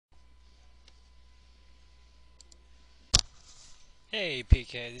Hey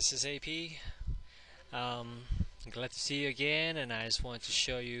PK, this is AP. Um, Glad to see you again, and I just want to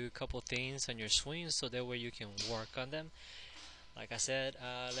show you a couple things on your swing so that way you can work on them. Like I said,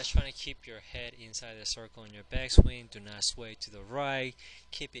 let's try to keep your head inside the circle on your backswing. Do not sway to the right.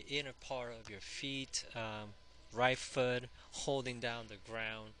 Keep the inner part of your feet, right foot holding down the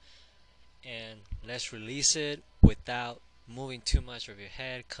ground, and let's release it without moving too much of your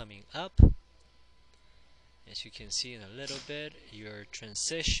head coming up. As you can see in a little bit, your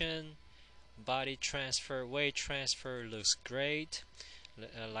transition, body transfer, weight transfer looks great.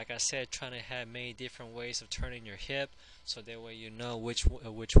 Like I said, trying to have many different ways of turning your hip so that way you know which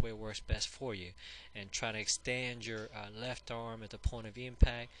way works best for you, and try to extend your left arm at the point of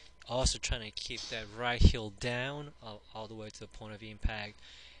impact. Also trying to keep that right heel down all the way to the point of impact,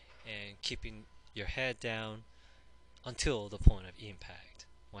 and keeping your head down until the point of impact.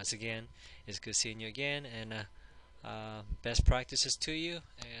 Once again, it's good seeing you again, and best practices to you,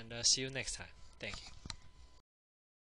 and see you next time. Thank you.